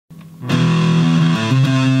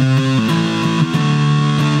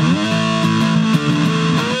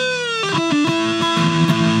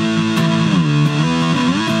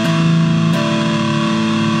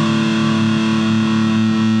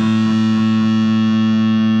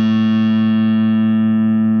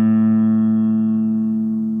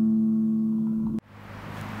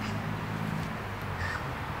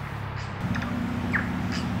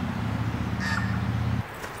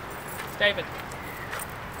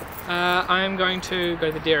I'm going to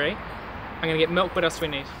go to the dairy. I'm going to get milk. What else do we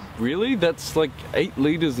need? Really? That's like 8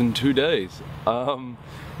 litres in 2 days.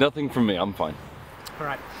 Nothing from me, I'm fine.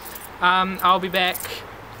 Alright. I'll be back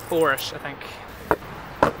 4-ish, I think.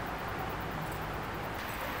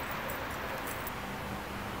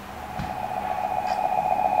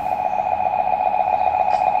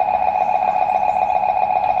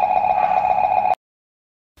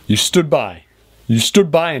 You stood by. You stood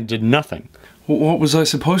by and did nothing. What was I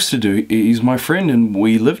supposed to do? He's my friend and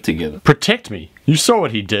we live together. Protect me. You saw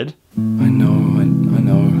what he did. I know.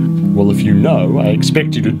 Well, if you know, I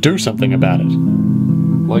expect you to do something about it.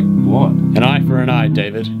 Like what? An eye for an eye,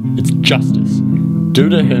 David. It's justice. Do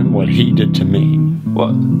to him what he did to me.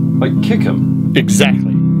 What? Like kick him?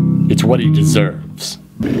 Exactly. It's what he deserves.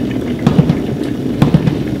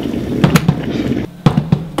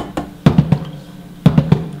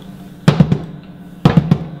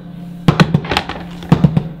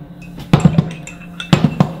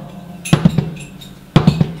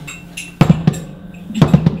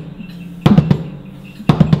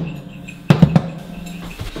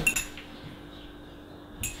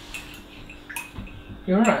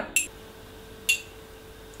 You alright?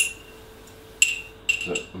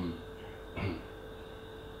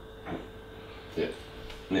 Yeah.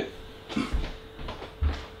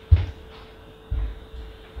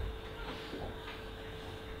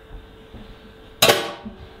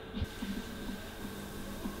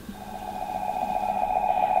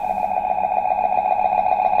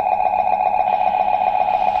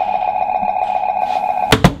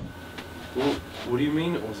 What do you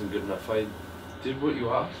mean it wasn't good enough? I did what you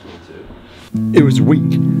asked me to. It was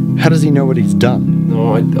weak. How does he know what he's done?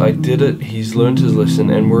 No, I did it. He's learned his lesson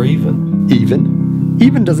and we're even. Even?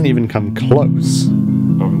 Even doesn't even come close.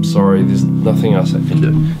 I'm sorry, there's nothing else I can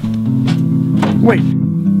do. Wait.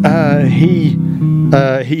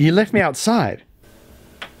 He left me outside.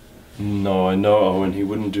 No, I know, Owen. He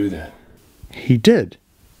wouldn't do that. He did.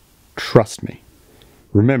 Trust me.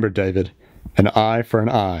 Remember, David, an eye for an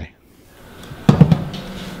eye.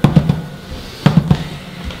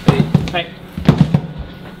 Hey.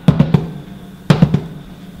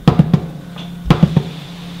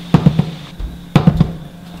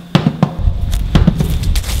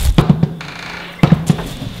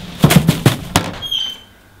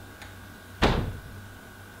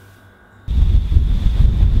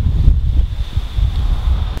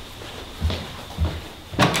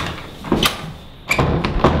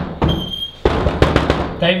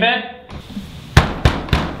 David?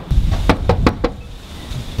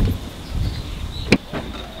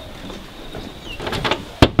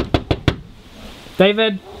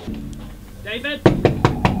 David? David? David?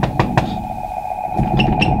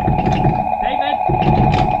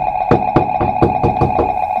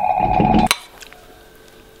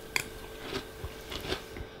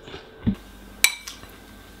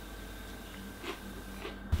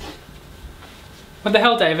 What the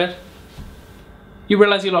hell, David? You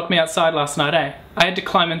realize you locked me outside last night, eh? I had to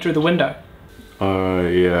climb in through the window.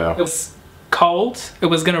 Yeah. It was cold, it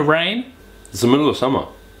was gonna rain. It's the middle of summer.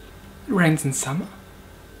 It rains in summer.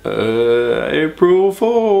 April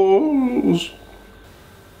Fools.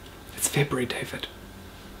 It's February, David.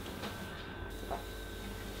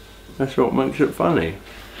 That's what makes it funny.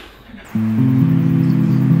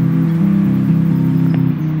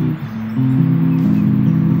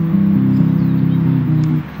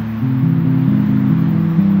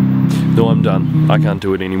 No, I'm done. I can't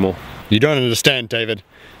do it anymore. You don't understand, David.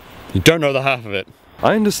 You don't know the half of it.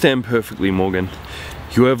 I understand perfectly, Morgan.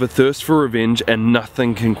 You have a thirst for revenge and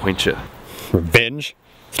nothing can quench it. Revenge?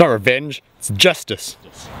 It's not revenge, it's justice.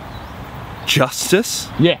 Justice?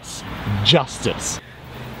 Yes, justice.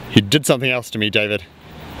 He did something else to me, David.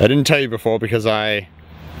 I didn't tell you before because I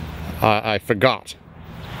forgot.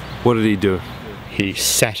 What did he do? He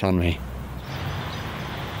sat on me.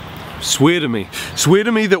 Swear to me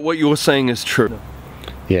that what you're saying is true.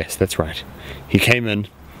 Yes, that's right. He came in,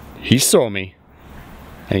 he saw me,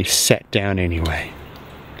 and he sat down anyway.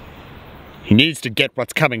 He needs to get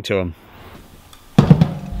what's coming to him.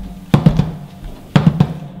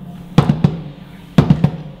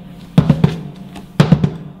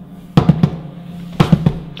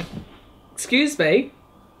 Excuse me?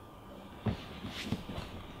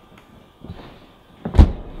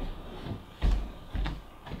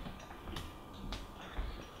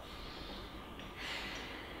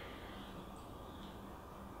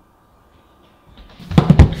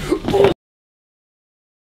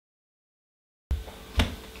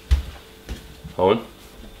 Owen?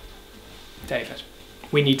 David,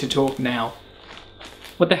 we need to talk now.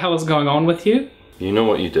 What the hell is going on with you? You know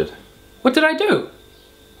what you did. What did I do?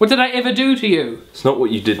 What did I ever do to you? It's not what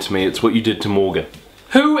you did to me, it's what you did to Morgan.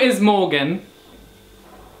 Who is Morgan?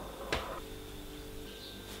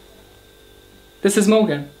 This is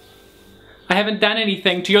Morgan. I haven't done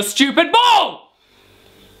anything to your stupid ball!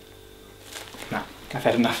 No, I've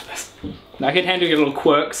had enough of this. No, I could handle your little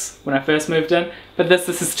quirks when I first moved in, but this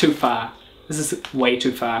is too far. This is way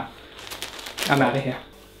too far. I'm out of here.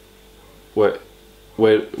 Wait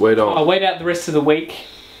on. I'll wait out the rest of the week,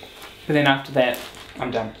 but then after that, I'm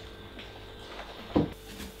done.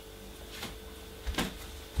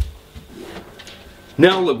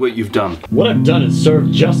 Now look what you've done. What I've done is serve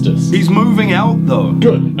justice. He's moving out though.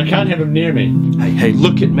 Good. I can't have him near me. Hey,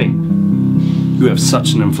 look at me. You have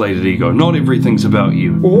such an inflated ego. Not everything's about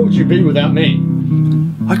you. Well, what would you be without me?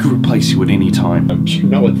 I could replace you at any time.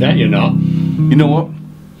 Not with that, you're not. You know what?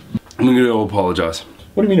 I'm gonna go apologize.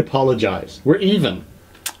 What do you mean apologize? We're even.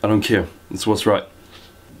 I don't care. It's what's right.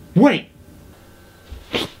 Wait!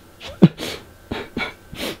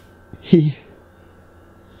 He